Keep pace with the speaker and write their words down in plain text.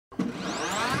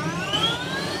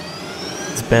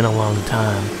been a long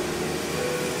time.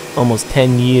 Almost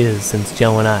 10 years since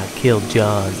Joe and I killed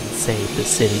Jaws and saved the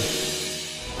city.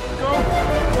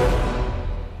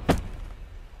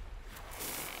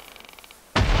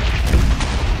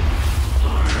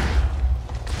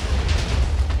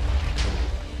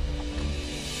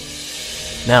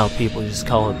 Now people just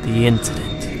call it the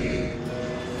incident.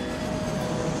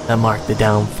 That marked the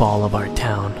downfall of our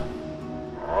town.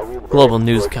 Global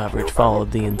news coverage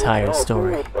followed the entire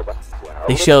story.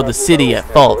 They showed the city at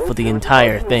fault for the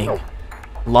entire thing.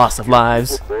 Loss of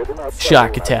lives,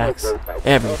 shark attacks,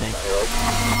 everything.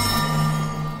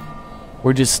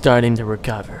 We're just starting to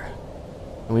recover,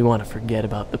 and we want to forget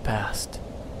about the past.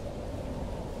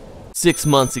 6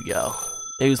 months ago,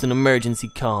 there was an emergency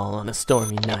call on a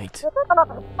stormy night.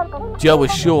 Joe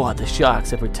was sure the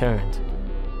sharks had returned.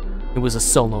 It was a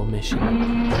solo mission,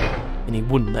 and he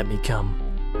wouldn't let me come.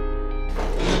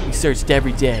 We searched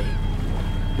every day,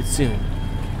 but soon,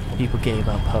 people gave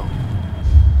up hope.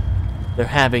 They're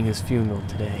having his funeral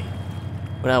today,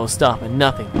 but I will stop at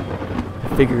nothing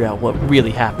to figure out what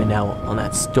really happened out on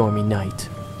that stormy night.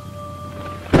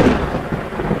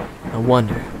 I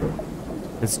wonder,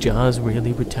 has Jaws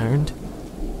really returned?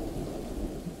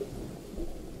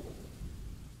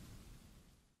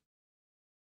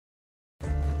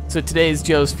 So today's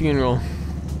Joe's funeral.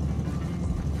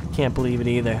 Can't believe it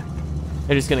either.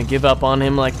 They're just gonna give up on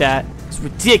him like that. It's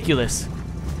ridiculous.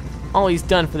 All he's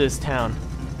done for this town.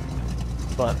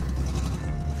 But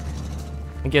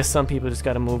I guess some people just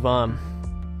gotta move on.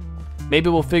 Maybe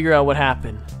we'll figure out what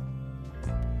happened.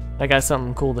 I got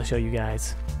something cool to show you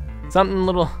guys. Something a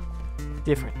little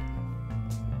different.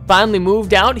 Finally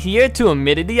moved out here to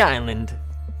Amidity Island.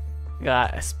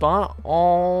 Got a spot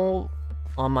all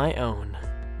on my own.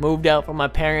 Moved out from my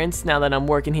parents now that I'm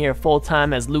working here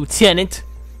full-time as lieutenant.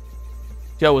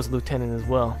 Joe was lieutenant as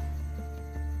well.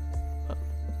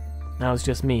 Now it's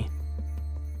just me.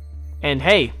 And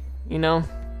hey, you know,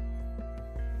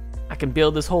 I can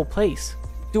build this whole place.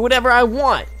 Do whatever I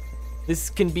want.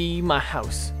 This can be my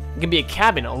house. It can be a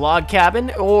cabin, a log cabin,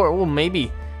 or well,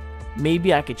 maybe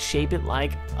I could shape it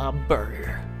like a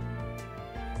burger.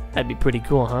 That'd be pretty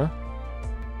cool, huh?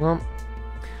 Well,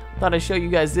 thought I'd show you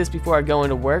guys this before I go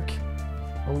into work.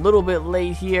 A little bit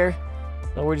late here,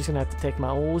 so we're just gonna have to take my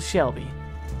old Shelby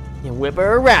and whip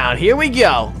her around. Here we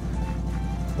go.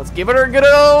 Let's give it a good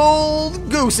old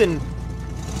goosing.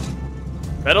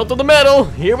 Pedal to the metal.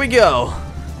 Here we go.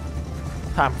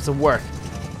 Time for some work.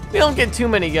 We don't get too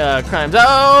many crimes.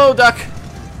 Oh, duck!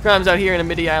 Crimes out here in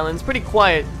Amidity Island. It's pretty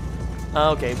quiet.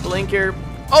 Okay, blinker.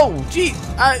 Oh, gee,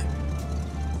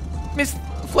 Miss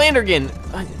Flandergan.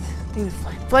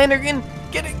 Flandergan,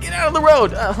 get out of the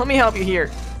road. Let me help you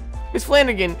here. Miss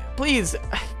Flandergan, please,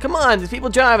 come on. There's people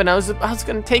driving. I was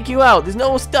gonna take you out. There's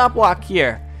no stopwalk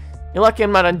here. You're lucky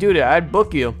I'm not on duty. I'd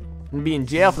book you and be in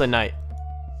jail for the night.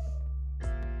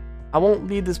 I won't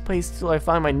leave this place till I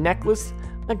find my necklace.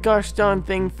 That gosh darn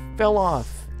thing fell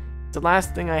off. It's the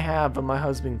last thing I have of my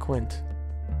husband, Quint.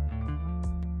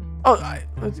 Oh,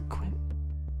 was it Quint?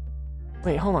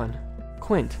 Wait, hold on.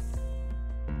 Quint.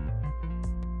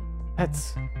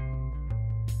 That's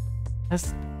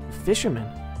the fisherman.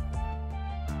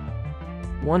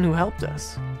 One who helped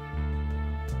us.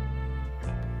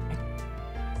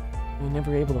 We were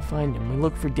never able to find him. We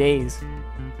looked for days.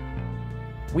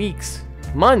 Weeks.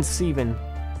 Months even.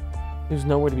 He was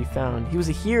nowhere to be found. He was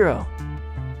a hero.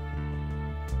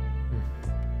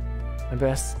 I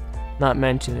best not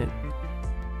mention it.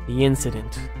 The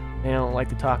incident. They don't like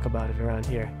to talk about it around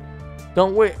here.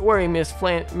 Don't worry, Miss. Is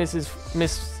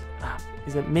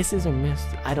it Mrs. or Miss?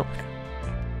 I don't.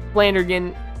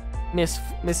 Flandergan,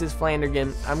 Mrs.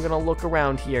 Flandergan. I'm gonna look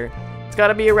around here. It's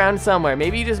gotta be around somewhere.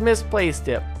 Maybe you just misplaced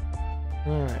it.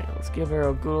 All right, let's give her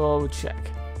a good old check.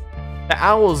 The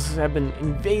owls have been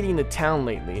invading the town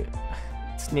lately.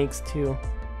 Snakes too.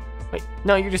 Wait,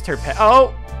 no, you're just her pet.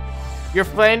 Oh, you're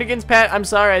Flandergan's pet. I'm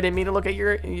sorry, I didn't mean to look at you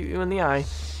in the eye.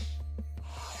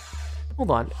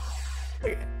 Hold on,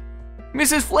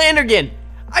 Mrs. Flandergan.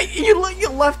 You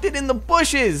left it in the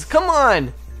bushes. Come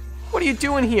on. What are you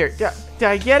doing here? Did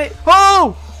I get it?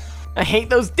 Oh! I hate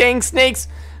those dang snakes.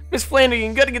 Miss Flandergan,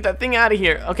 you gotta get that thing out of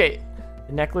here. Okay,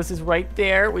 the necklace is right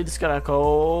there. We just gotta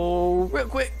go real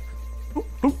quick.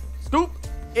 Scoop.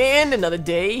 And another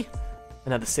day.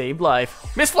 Another saved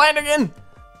life. Miss Flandergan!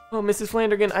 Oh, Mrs.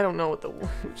 Flandergan, I don't know what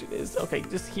which it is. Okay,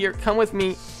 just here. Come with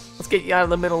me. Let's get you out of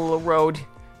the middle of the road.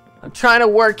 I'm trying to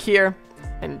work here.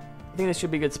 And I think this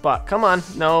should be a good spot. Come on.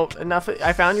 No, enough.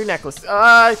 I found your necklace.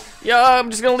 Yeah, I'm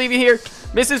just gonna leave you here.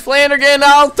 Mrs. Flandergan,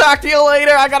 I'll talk to you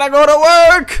later. I gotta go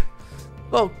to work.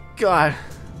 Oh, God.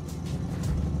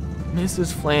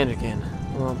 Mrs. Flandergan.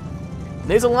 Well,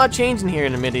 there's a lot changing here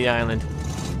in the Midi Island.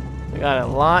 We got a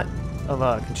lot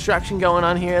of construction going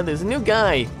on here. There's a new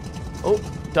guy. Oh,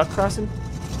 duck crossing.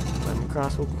 Let him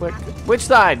cross real quick. Which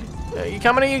side? You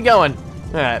coming or you going?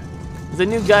 All right. There's a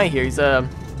new guy here. He's a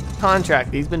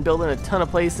contractor. He's been building a ton of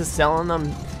places, selling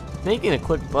them, making a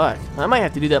quick buck. I might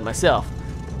have to do that myself.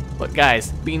 But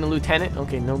guys, being a lieutenant,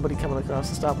 okay, nobody coming across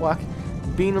the stopwalk.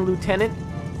 Being a lieutenant,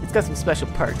 it's got some special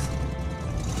perks.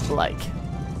 Like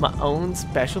my own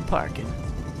special parking.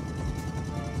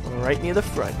 Right near the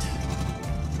front.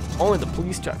 Only the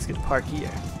police trucks get to park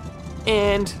here.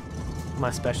 And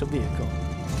my special vehicle.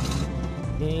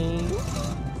 And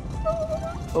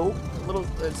oh, a little,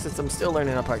 since I'm still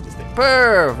learning how to park this thing.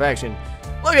 Perfection.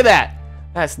 Look at that.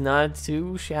 That's not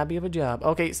too shabby of a job.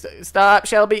 Okay, stop,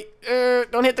 Shelby.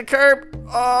 Don't hit the curb.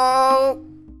 Oh.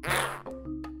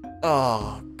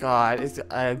 Oh, God.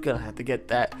 I'm gonna have to get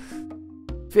that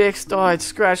fixed. Oh, it's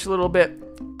scratched a little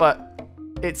bit, but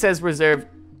it says reserved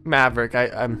Maverick.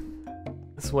 I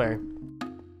swear.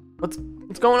 What's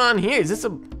going on here? Is this a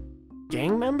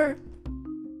gang member?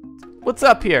 What's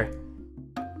up here?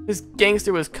 This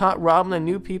gangster was caught robbing the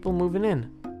new people moving in.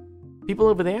 People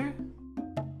over there?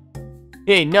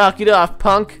 Hey, knock it off,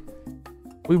 punk.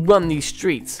 We run these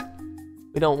streets.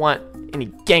 We don't want any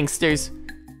gangsters.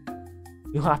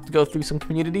 You'll have to go through some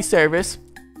community service,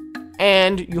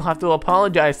 and you'll have to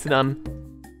apologize to them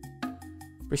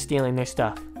for stealing their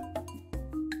stuff.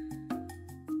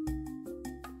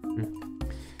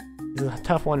 This is a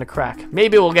tough one to crack.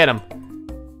 Maybe we'll get him.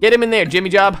 Get him in there, Jimmy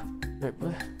Job.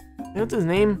 What's his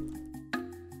name?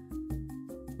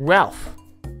 Ralph.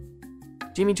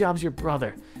 Jimmy Job's your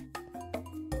brother.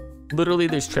 Literally,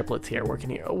 there's triplets here working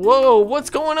here. Whoa, what's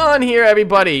going on here,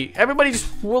 everybody? Everybody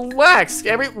just relax.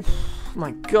 Oh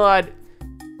my God.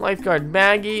 Lifeguard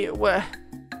Maggie. What?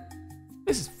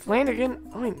 This is Flanagan?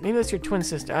 Oh, wait, maybe that's your twin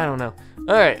sister. I don't know.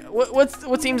 All right,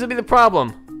 what seems to be the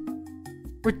problem?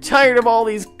 We're tired of all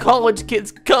these college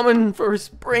kids coming for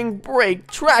spring break,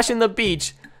 trashing the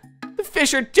beach. The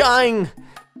fish are dying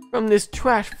from this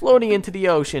trash floating into the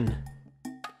ocean.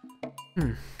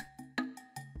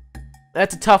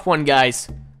 That's a tough one, guys.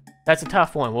 That's a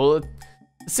tough one. Well, the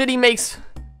city makes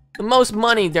the most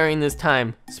money during this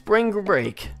time, spring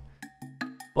break.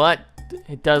 But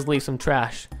it does leave some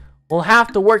trash. We'll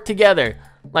have to work together.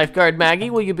 Lifeguard Maggie,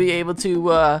 will you be able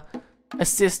to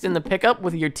assist in the pickup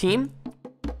with your team?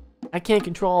 I can't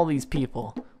control all these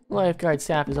people. Lifeguard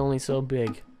staff is only so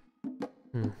big.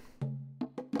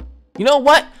 You know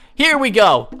what? Here we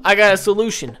go. I got a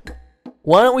solution.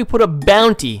 Why don't we put a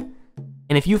bounty?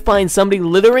 And if you find somebody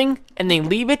littering and they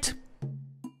leave it,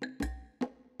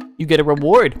 you get a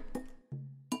reward.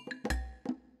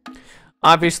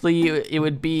 Obviously, it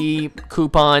would be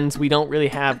coupons. We don't really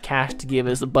have cash to give,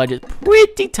 as the budget's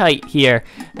pretty tight here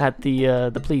at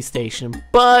the police station.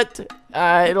 But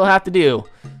it'll have to do.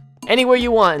 Anywhere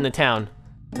you want in the town,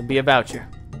 there'll be a voucher.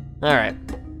 All right.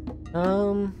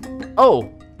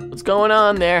 Oh, what's going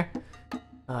on there?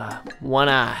 One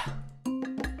eye.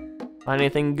 Find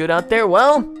anything good out there?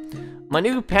 Well, my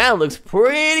new pad looks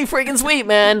pretty freaking sweet,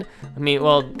 man. I mean,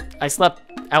 well, I slept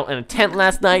out in a tent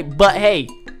last night, but hey,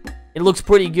 it looks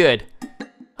pretty good.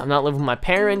 I'm not living with my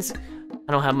parents.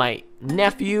 I don't have my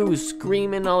nephew who's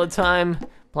screaming all the time,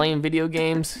 playing video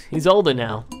games. He's older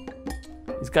now.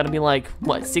 He's got to be like,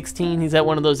 what, 16? He's at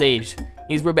one of those age.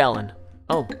 He's rebelling.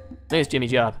 Oh, there's Jimmy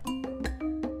Job.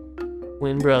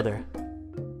 Twin brother.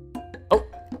 Oh,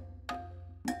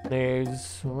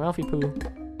 there's Ralphie Poo.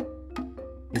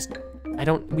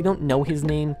 We don't know his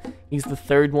name. He's the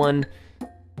third one.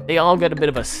 They all got a bit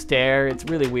of a stare. It's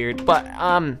really weird. But,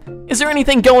 is there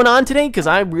anything going on today? Because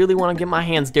I really want to get my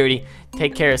hands dirty.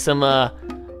 Take care of some,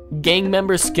 gang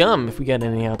member scum, if we got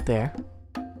any out there.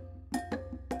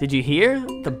 Did you hear?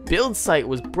 The build site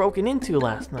was broken into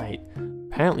last night.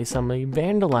 Apparently somebody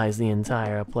vandalized the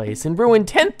entire place and ruined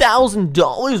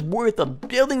 $10,000 worth of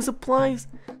building supplies?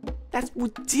 That's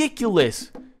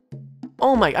ridiculous.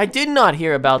 Oh my, I did not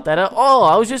hear about that at all.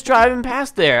 I was just driving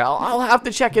past there. I'll have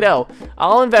to check it out.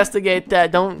 I'll investigate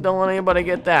that. Don't let anybody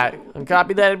get that.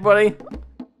 Copy that, everybody?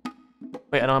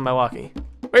 Wait, I don't have my walkie.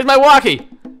 Where's my walkie?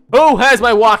 Who has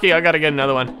my walkie? I gotta get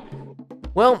another one.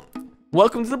 Well,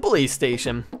 welcome to the police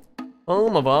station.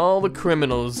 Home of all the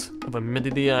criminals of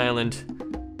Amity Island.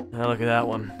 Now look at that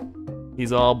one.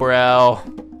 He's all brow.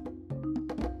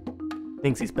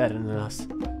 Thinks he's better than us.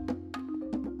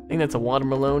 I think that's a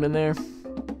watermelon in there.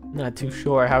 Not too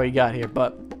sure how he got here,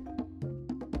 but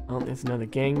oh, there's another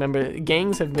gang member.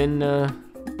 Gangs have been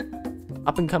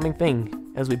up and coming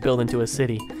thing as we build into a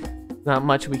city. Not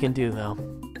much we can do though.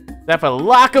 Except for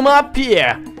lock them up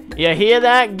here. You hear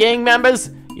that, gang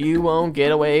members? You won't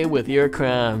get away with your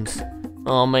crimes.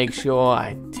 I'll make sure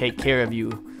I take care of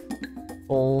you.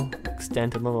 Full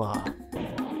extent of the law.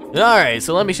 Alright,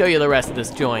 so let me show you the rest of this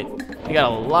joint. We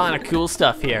got a lot of cool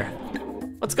stuff here.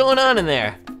 What's going on in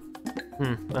there?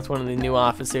 That's one of the new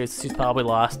officers. She's probably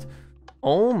lost.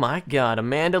 Oh my god,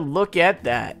 Amanda, look at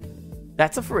that.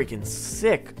 That's a freaking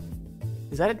sick.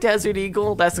 Is that a desert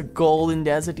eagle? That's a golden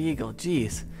desert eagle.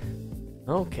 Jeez.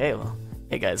 Okay, well.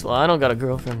 Hey guys, well, I don't got a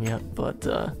girlfriend yet, but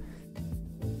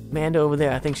Amanda over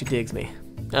there, I think she digs me.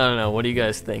 I don't know, what do you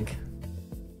guys think?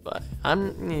 But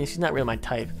she's not really my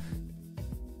type.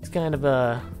 It's kind of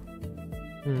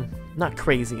not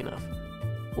crazy enough.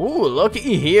 Ooh, look at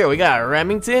you here. We got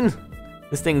Remington.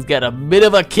 This thing's got a bit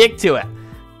of a kick to it.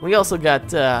 We also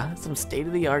got some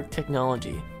state-of-the-art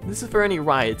technology. This is for any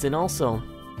riots, and also,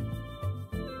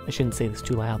 I shouldn't say this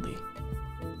too loudly,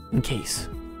 in case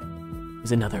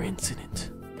there's another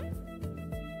incident.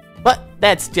 But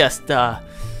that's just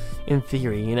in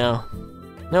theory, you know.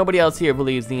 Nobody else here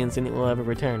believes the incident will ever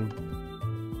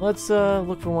return. Let's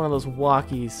look for one of those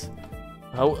walkies.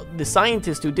 The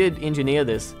scientist who did engineer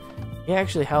this, he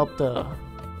actually helped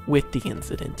with the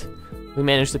incident. We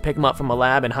managed to pick him up from a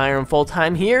lab and hire him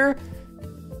full-time here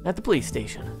at the police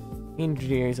station. He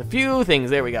engineers a few things.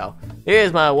 There we go.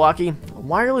 Here's my walkie. A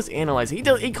wireless analyzer.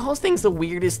 He calls things the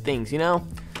weirdest things, you know?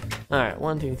 Alright,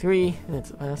 1, 2, 3. That's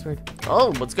the password.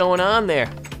 Oh, what's going on there?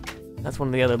 That's one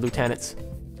of the other lieutenants.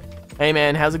 Hey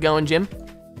man, how's it going, Jim?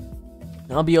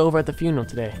 I'll be over at the funeral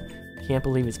today. Can't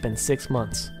believe it's been 6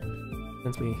 months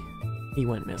since he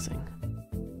went missing.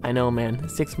 I know, man,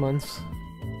 6 months.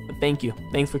 But thank you.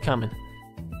 Thanks for coming.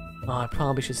 Oh, I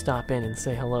probably should stop in and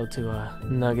say hello to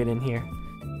Nugget in here.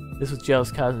 This was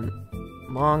Joe's cousin,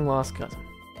 long lost cousin.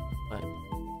 But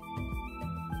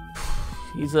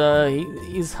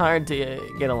he's hard to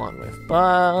get along with.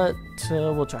 But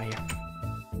we'll try here.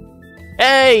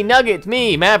 Hey, Nugget,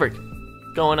 me, Maverick.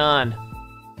 What's going on?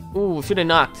 Ooh, should have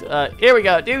knocked. Here we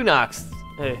go. Do knocks.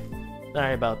 Hey,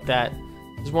 sorry about that.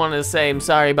 Just wanted to say I'm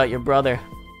sorry about your brother,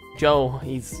 Joe.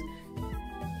 He's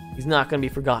not gonna be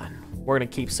forgotten. We're gonna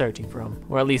keep searching for him,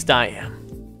 or at least I am.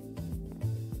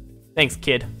 Thanks,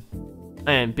 kid.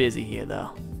 I am busy here,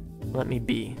 though. Let me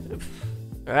be.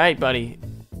 All right, buddy.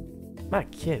 My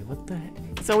kid. What the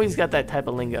heck? He's always got that type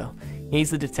of lingo. He's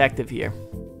the detective here.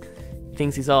 He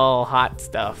thinks he's all hot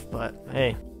stuff, but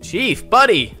hey, Chief,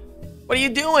 buddy. What are you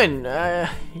doing?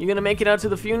 You gonna make it out to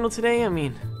the funeral today? I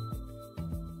mean,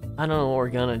 I don't know what we're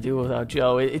gonna do without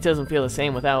Joe. It doesn't feel the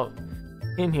same without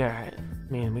him here.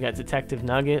 I mean, we got Detective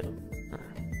Nugget,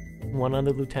 one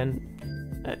other lieutenant.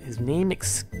 His name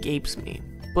escapes me.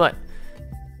 But,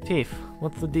 Chief,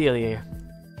 what's the deal here?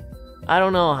 I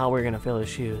don't know how we're gonna fill his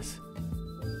shoes.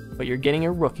 But you're getting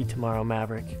a rookie tomorrow,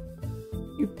 Maverick.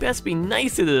 You best be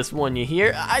nice to this one, you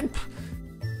hear?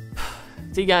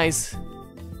 See, guys.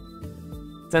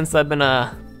 Since I've been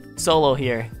solo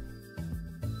here,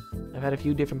 I've had a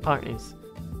few different partners.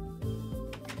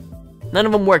 None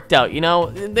of them worked out, you know?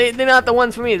 They're not the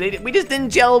ones for me. We just didn't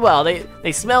gel well.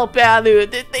 They smelled bad.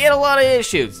 They had a lot of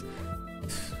issues.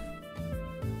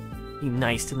 Be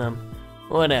nice to them.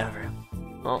 Whatever.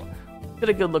 Well, get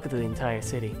a good look at the entire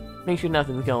city. Make sure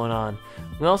nothing's going on.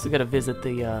 We also gotta visit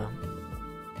the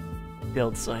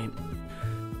build site.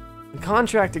 The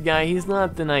contractor guy, he's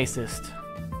not the nicest.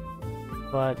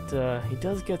 But he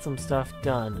does get some stuff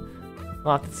done.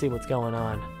 We'll have to see what's going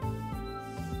on.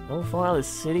 So far, the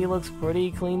city looks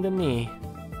pretty clean to me.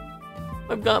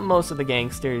 I've got most of the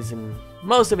gangsters, and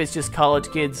most of it's just college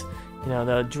kids. You know,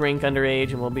 they'll drink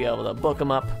underage, and we'll be able to book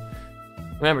them up.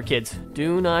 Remember, kids,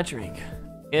 do not drink.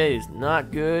 It is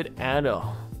not good at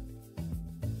all.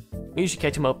 You should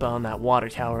catch them up on that water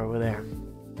tower over there.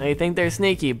 They think they're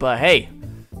sneaky, but hey,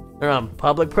 they're on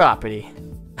public property.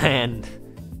 And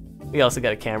we also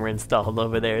got a camera installed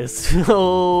over there,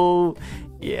 so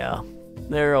yeah,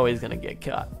 they're always gonna get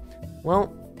caught.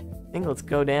 Well, I think let's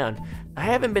go down. I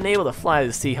haven't been able to fly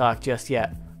the Seahawk just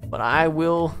yet, but I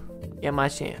will get my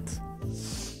chance.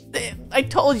 I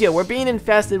told you, we're being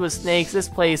infested with snakes. This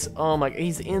place, oh my,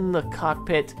 he's in the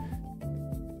cockpit.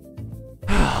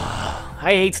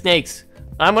 I hate snakes.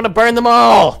 I'm gonna burn them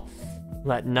all.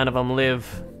 Let none of them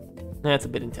live. That's a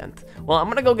bit intense. Well, I'm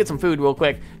gonna go get some food real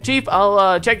quick. Chief,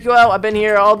 I'll check you out. I've been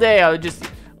here all day.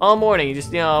 All morning,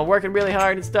 just, you know, working really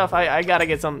hard and stuff. I gotta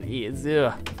get something to eat.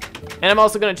 Ugh. And I'm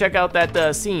also gonna check out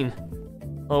that scene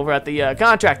over at the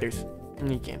contractors.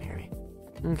 You can't hear me.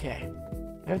 Okay.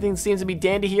 Everything seems to be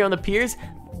dandy here on the piers.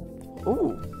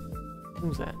 Ooh.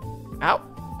 Who's that? Ow.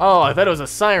 Oh, I thought it was a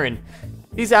siren.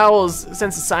 These owls,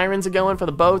 since the sirens are going for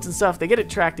the boats and stuff, they get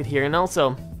attracted here, and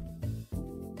also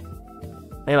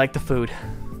they like the food.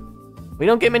 We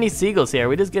don't get many seagulls here.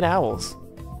 We just get owls,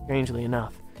 strangely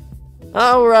enough.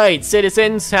 All right,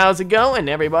 citizens, how's it going,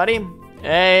 everybody?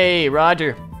 Hey,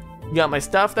 Roger, you got my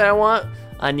stuff that I want?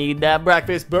 I need that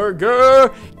breakfast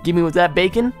burger. Give me with that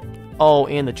bacon. Oh,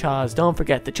 and the chaws. Don't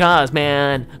forget the chaws,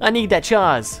 man. I need that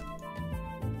chaws.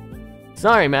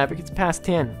 Sorry, Maverick, it's past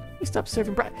 10. You stop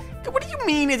serving breakfast. What do you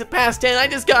mean is it past 10? I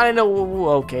just gotta know.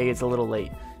 Okay, it's a little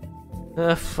late.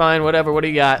 Fine, whatever. What do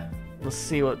you got? Let's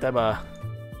see what that,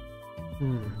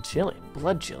 chili.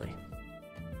 Blood chili.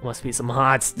 Must be some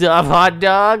hot stuff. Hot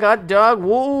dog, hot dog.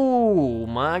 Whoa,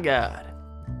 my God.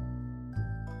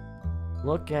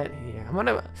 Look at here. I'm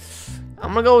gonna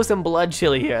go with some blood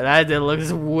chili here. That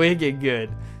looks wicked good.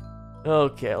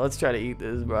 Okay, let's try to eat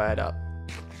this right up.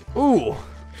 Ooh.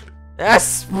 That's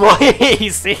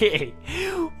spicy.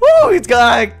 Woo, it's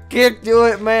got a kick to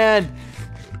it, man.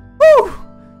 Woo.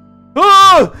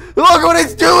 Oh, look what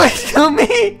it's doing to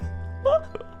me.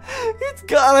 It's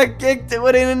got a kick to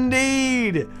it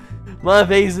indeed. My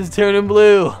face is turning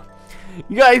blue.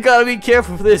 You guys gotta be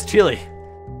careful for this chili.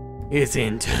 It's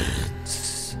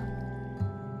intense.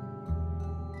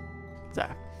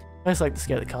 Sorry. I just like to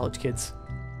scare the college kids.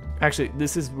 Actually,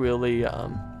 this is really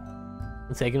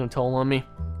taking a toll on me.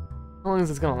 How long is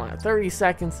this gonna last? 30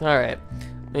 seconds? Alright.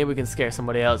 Maybe we can scare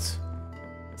somebody else.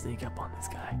 Sneak up on this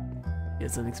guy.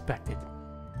 It's unexpected.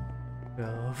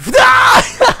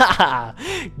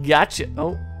 Gotcha.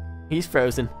 Oh, he's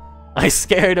frozen. I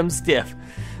scared him stiff.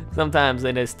 Sometimes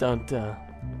they just don't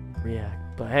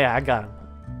react. But hey, I got him.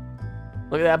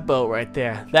 Look at that boat right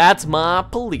there. That's my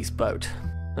police boat.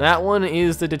 That one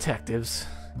is the detective's.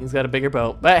 He's got a bigger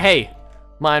boat. But hey,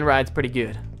 mine rides pretty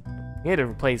good. We had to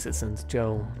replace it since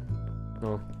Joe,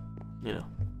 well, you know,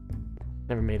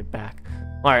 never made it back.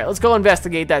 Alright, let's go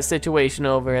investigate that situation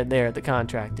over there at the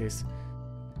contractors.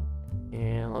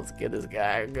 And let's give this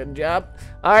guy a good job.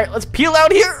 Alright, let's peel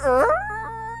out here.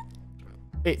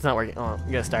 Wait, it's not working. Oh,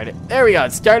 we gotta start it. There we go,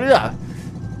 it started up.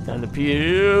 Time to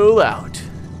peel out.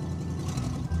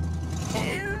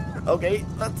 Okay,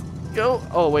 let's go.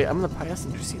 Oh wait, I'm in the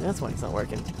passenger seat. That's why it's not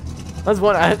working. That's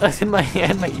what that's in my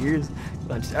hand, my ears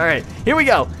clenched. Alright, here we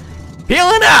go.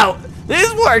 Peeling out. This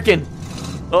is working.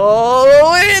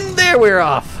 Oh, and there we're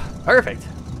off. Perfect.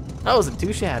 That wasn't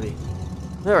too shabby.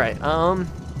 Alright,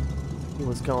 see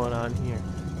what's going on here.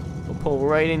 We'll pull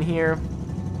right in here.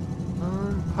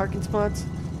 Parking spots.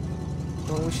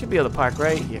 Well, we should be able to park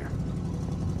right here.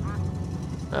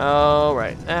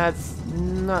 Alright, that's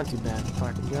not too bad.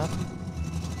 Parking job.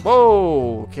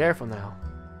 Whoa, careful now.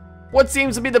 What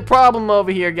seems to be the problem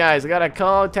over here, guys? I got a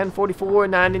call,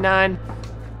 1044-99,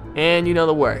 and you know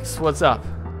the works. What's up?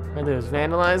 There's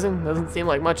vandalizing. Doesn't seem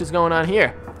like much is going on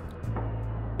here.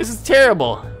 This is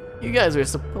terrible. You guys are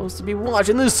supposed to be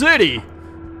watching the city.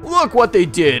 Look what they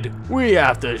did. We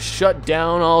have to shut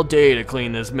down all day to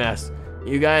clean this mess.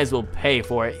 You guys will pay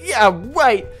for it. Yeah,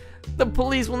 right. The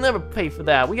police will never pay for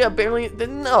that. We got barely,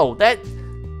 no, that,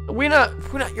 we're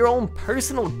not your own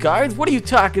personal guards. What are you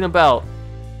talking about?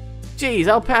 Jeez,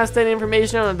 I'll pass that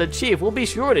information on to the chief. We'll be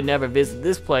sure to never visit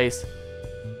this place.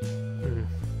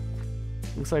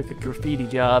 Looks like a graffiti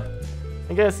job.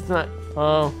 I guess it's not,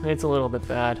 oh, it's a little bit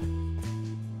bad.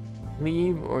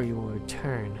 Leave or you will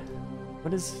return.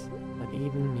 What does that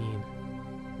even mean?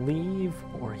 Leave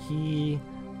or he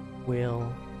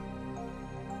will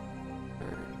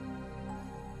return.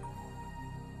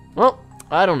 Well,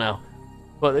 I don't know.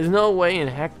 But there's no way in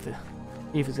heck the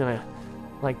chief is gonna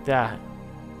like that.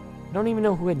 I don't even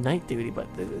know who had night duty, but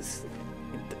it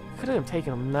couldn't have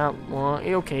taken him that long.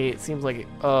 Okay, it seems like it,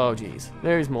 oh geez,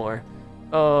 there's more.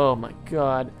 Oh my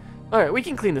god. Alright, we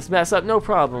can clean this mess up, no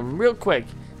problem, real quick.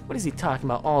 What is he talking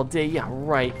about all day? Yeah,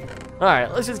 right.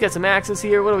 Alright, let's just get some axes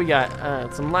here. What do we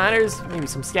got? Some ladders, maybe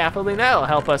some scaffolding, that'll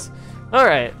help us.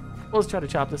 Alright, let's try to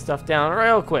chop this stuff down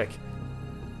real quick.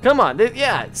 Come on,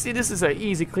 yeah, see, this is an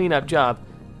easy cleanup job.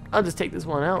 I'll just take this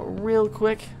one out real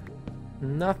quick.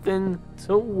 Nothing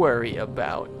to worry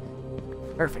about.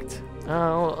 Perfect.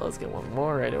 Oh, let's get one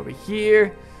more right over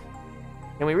here.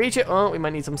 Can we reach it? Oh, we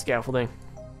might need some scaffolding.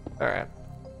 Alright.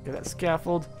 Get that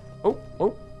scaffold. Oh,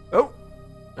 oh, oh.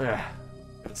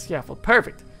 Scaffold.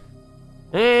 Perfect.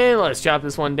 And let's chop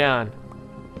this one down.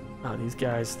 Oh, these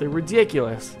guys, they're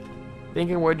ridiculous.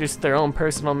 Thinking we're just their own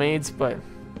personal maids, but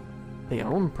they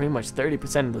own pretty much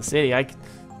 30% of the city.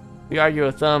 We argue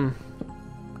with them.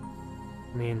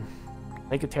 I mean,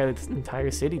 they could tear this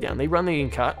entire city down. They run the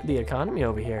economy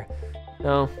over here.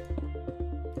 So,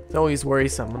 it's always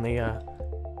worrisome when they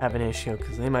have an issue,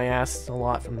 because they might ask a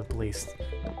lot from the police.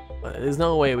 But there's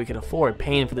no way we could afford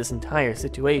paying for this entire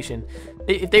situation.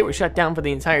 If they were shut down for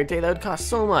the entire day, that would cost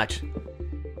so much.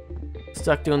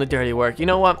 stuck doing the dirty work. You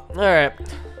know what? Alright.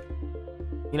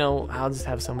 You know, I'll just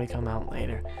have somebody come out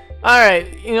later.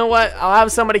 Alright, you know what? I'll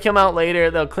have somebody come out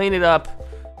later. They'll clean it up.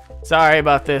 Sorry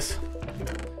about this.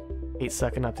 Hate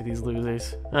sucking up to these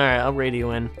losers. Alright, I'll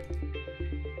radio in.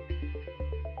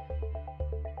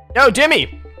 Yo,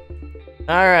 Jimmy!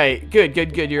 Alright, good,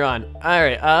 you're on.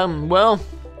 Alright, well...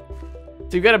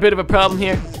 So you've got a bit of a problem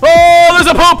here. Oh, there's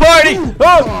a poop party!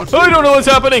 Oh, I don't know what's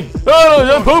happening. Oh,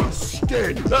 there's a poop.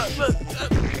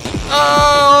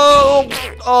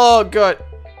 Oh, good.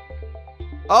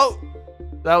 Oh,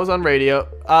 that was on radio.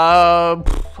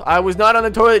 I was not on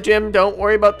the toilet, Jim. Don't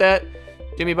worry about that,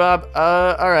 Jimmy Bob.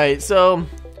 All right. So,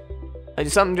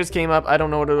 something just came up. I don't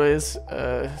know what it is.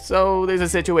 So there's a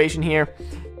situation here.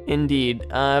 Indeed,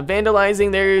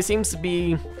 vandalizing. There seems to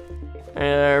be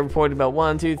reported about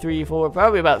 1, 2, 3, 4,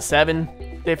 probably about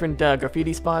 7 different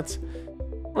graffiti spots.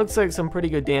 Looks like some pretty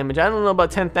good damage. I don't know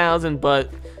about 10,000,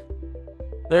 but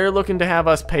they're looking to have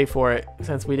us pay for it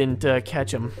since we didn't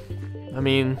catch them. I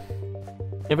mean,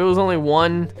 if it was only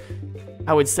one,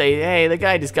 I would say, hey, the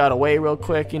guy just got away real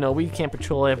quick. You know, we can't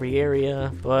patrol every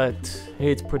area, but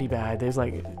it's pretty bad. There's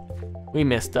like, we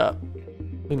messed up.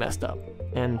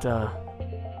 And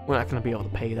we're not gonna be able to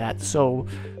pay that. So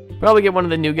probably get one of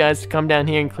the new guys to come down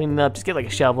here and clean it up. Just get like a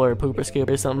shovel or a pooper scoop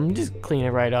or something. Just clean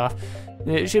it right off.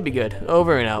 It should be good.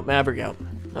 Over and out. Maverick out.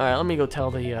 All right, let me go tell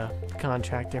the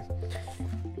contractor.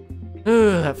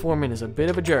 That foreman is a bit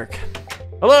of a jerk.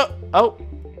 Hello? Oh,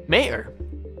 Mayor.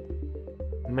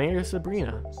 Mayor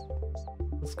Sabrina.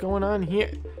 What's going on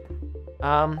here?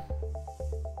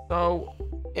 So,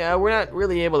 yeah, we're not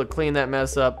really able to clean that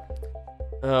mess up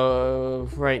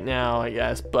right now, I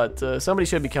guess. But somebody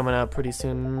should be coming out pretty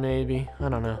soon, maybe. I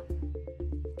don't know.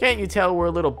 Can't you tell we're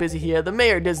a little busy here? The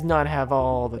mayor does not have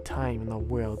all the time in the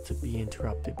world to be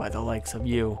interrupted by the likes of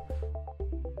you.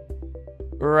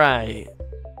 Right.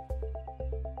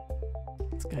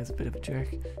 This guy's a bit of a jerk.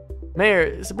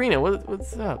 Mayor, Sabrina,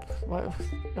 what's up? Why,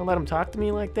 you don't let him talk to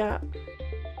me like that?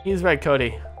 He's right,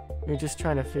 Cody. We're just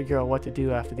trying to figure out what to do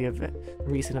after the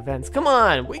recent events. Come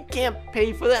on, we can't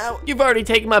pay for that. You've already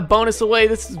taken my bonus away.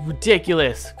 This is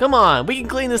ridiculous. Come on, we can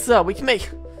clean this up. We can make...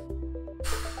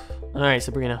 All right,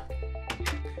 Sabrina.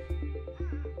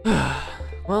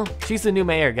 Well, she's the new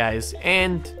mayor, guys,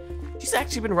 and she's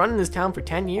actually been running this town for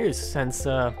 10 years since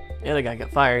the other guy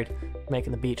got fired,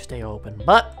 making the beach stay open.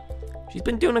 But she's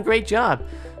been doing a great job.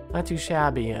 Not too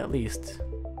shabby, at least.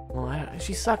 Well,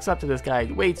 she sucks up to this guy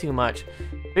way too much.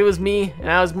 If it was me and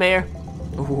I was mayor,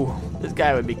 ooh, this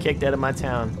guy would be kicked out of my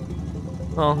town.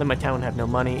 Well, then my town would have no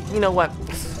money. You know what?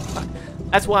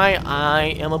 That's why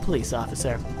I am a police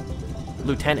officer.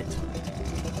 Lieutenant.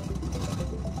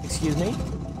 Excuse me?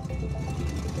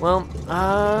 Well,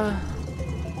 I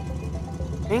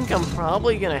think I'm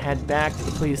probably gonna head back to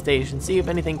the police station, see if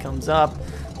anything comes up.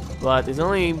 But there's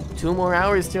only 2 more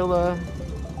hours till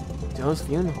Joe's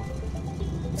funeral.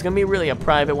 It's gonna be really a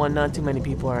private one, not too many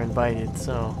people are invited,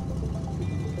 so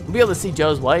we'll be able to see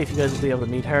Joe's wife. You guys will be able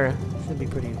to meet her. Should be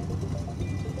pretty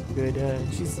good.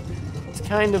 She's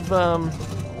kind of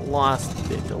lost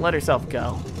it. Let herself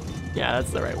go. Yeah,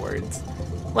 that's the right words.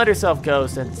 Let herself go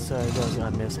since Joe's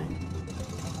gone missing.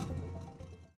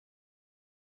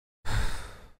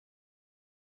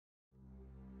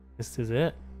 This is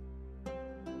it.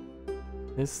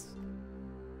 This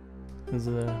is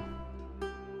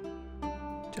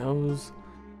Joe's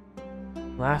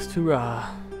last hurrah.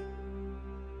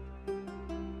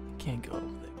 Can't go over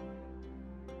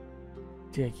there.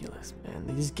 Ridiculous, man.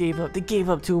 They just gave up. They gave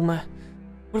up to him.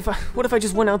 What if I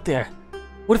just went out there?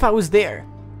 What if I was there?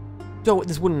 Joe,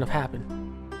 this wouldn't have happened.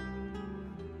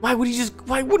 Why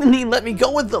wouldn't he let me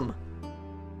go with them?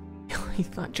 He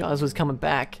thought Jaws was coming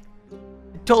back.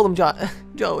 I told him,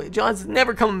 Joe, Jaws is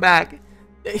never coming back.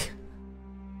 He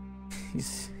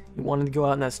wanted to go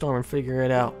out in that storm and figure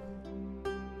it out.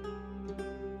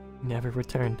 He never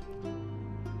returned.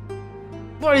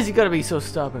 Why is he gotta be so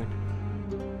stubborn?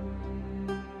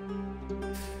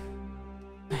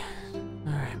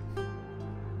 Alright.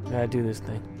 Gotta do this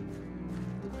thing.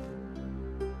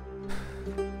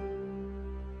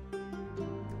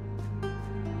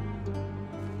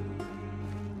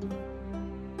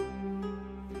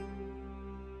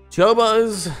 Joe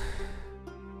Buzz,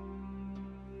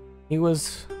 he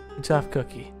was a tough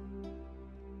cookie.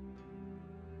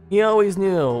 He always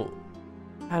knew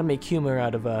how to make humor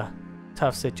out of a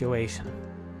tough situation.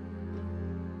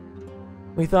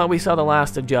 We thought we saw the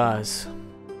last of Jaws.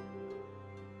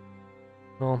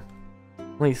 Well,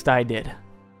 at least I did.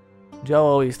 Joe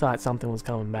always thought something was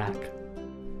coming back.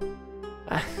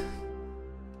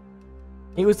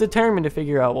 He was determined to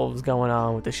figure out what was going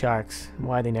on with the sharks and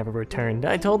why they never returned.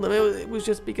 I told him it was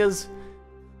just because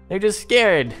they're just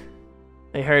scared.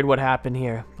 They heard what happened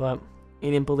here, but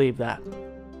he didn't believe that.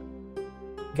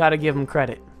 Gotta give him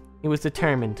credit. He was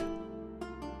determined.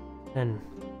 And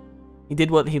he did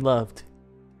what he loved.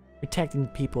 Protecting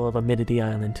the people of Amidity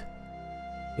Island.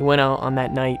 He went out on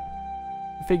that night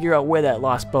to figure out where that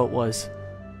lost boat was.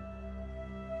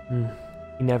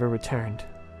 He never returned.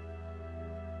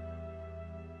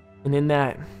 And in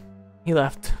that, he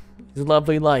left his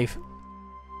lovely life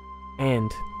and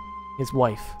his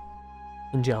wife,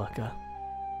 Angelica.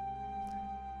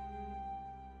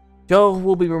 Joe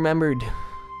will be remembered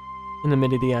in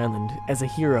Amidity Island as a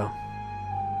hero.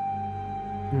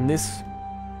 And this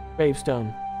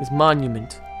gravestone, this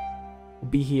monument, will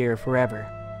be here forever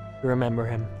to remember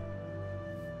him.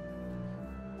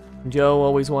 And Joe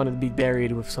always wanted to be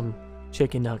buried with some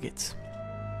chicken nuggets.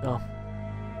 So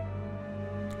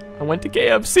I went to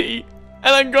KFC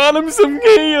and I got him some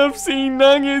KFC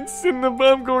nuggets in the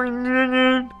popcorn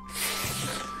chicken.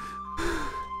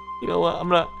 You know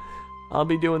what? I'll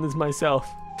be doing this myself.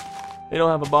 They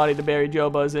don't have a body to bury Joe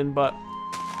Buzz in, but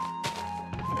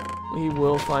we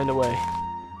will find a way.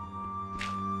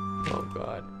 Oh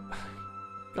God.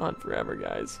 Gone forever,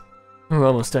 guys. We're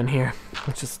almost done here.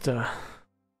 Let's just,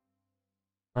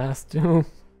 last two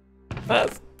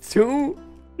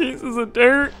pieces of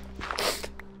dirt.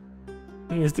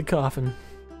 Here's the coffin.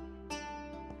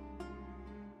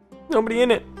 Nobody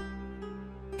in it.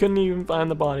 Couldn't even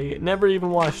find the body. It never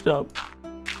even washed up.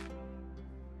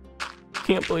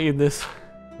 Can't believe this.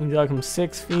 We dug him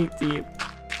 6 feet deep.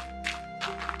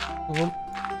 Well,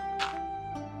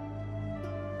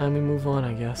 time we move on,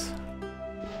 I guess.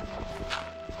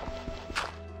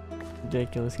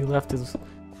 Ridiculous. He left his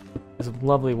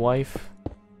lovely wife.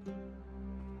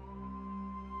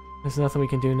 There's nothing we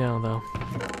can do now, though.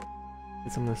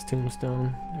 Get some of this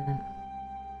tombstone.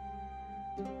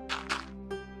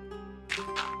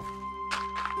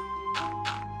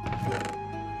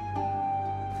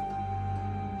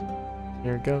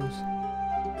 Here it goes.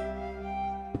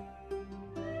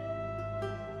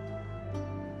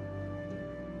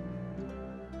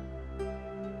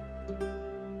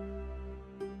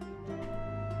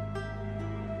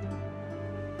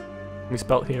 We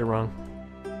spelled here wrong.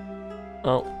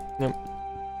 Oh, yep.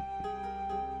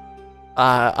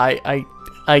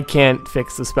 I can't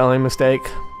fix the spelling mistake.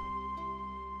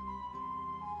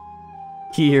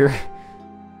 Here,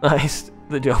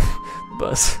 the Joe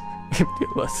Buzz.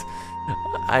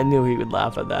 I knew he would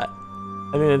laugh at that.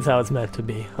 I think that's how it's meant to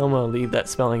be. I'm gonna leave that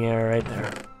spelling error right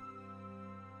there.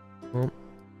 Well,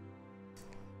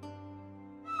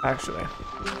 actually,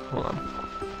 hold on.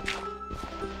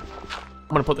 I'm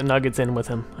gonna put the nuggets in with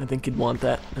him. I think he'd want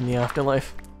that in the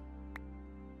afterlife.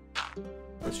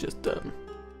 Let's just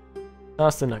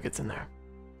toss the nuggets in there.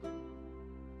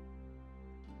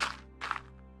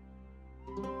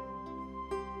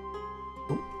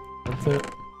 Ooh, that's it.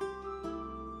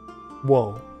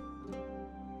 Whoa.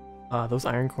 Those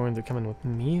iron coins are coming with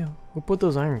me. Who put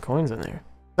those iron coins in there?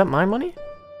 Is that my money?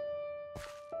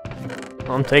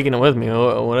 I'm taking it with me,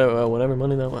 or whatever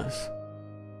money that was.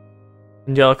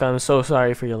 Angelica, I'm so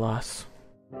sorry for your loss.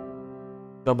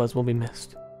 Joe Buzz will be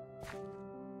missed.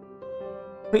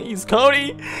 Please,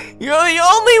 Cody, you're the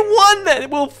only one that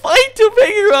will fight to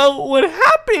figure out what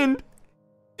happened.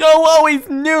 Joe always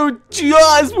knew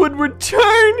Jaws would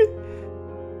return.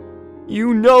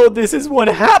 You know this is what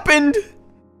happened.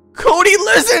 Cody,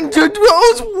 listen to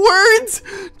those words.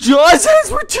 Jaws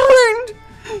has returned.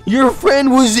 Your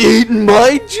friend was eaten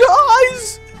by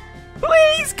Jaws.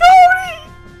 Please, Cody.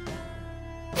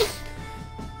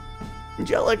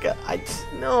 Angelica, I just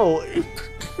know. It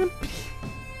couldn't be.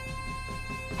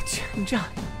 John.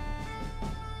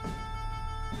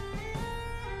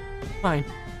 Fine.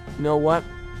 You know what?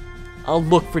 I'll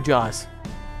look for Jaws.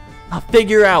 I'll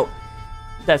figure out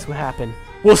that's what happened.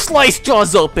 We'll slice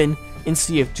Jaws open and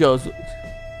see if Jaws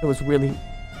was really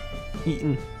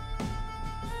eaten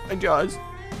by Jaws.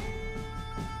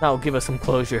 That'll give us some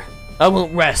closure. I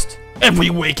won't rest every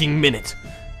waking minute.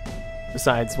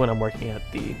 Besides when I'm working at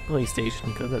the police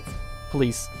station, because that's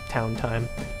police town time.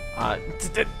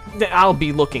 I'll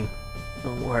be looking.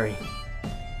 Don't worry.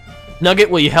 Nugget,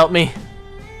 will you help me?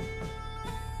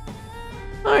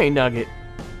 Alright, Nugget.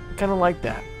 I kinda like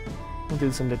that. We'll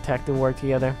do some detective work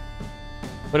together.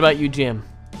 What about you, Jim?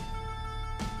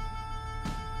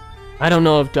 I don't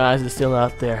know if Jaws is still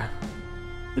out there.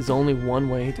 There's only one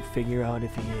way to figure out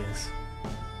if he is.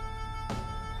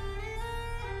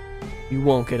 You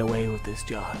won't get away with this,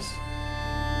 Jaws.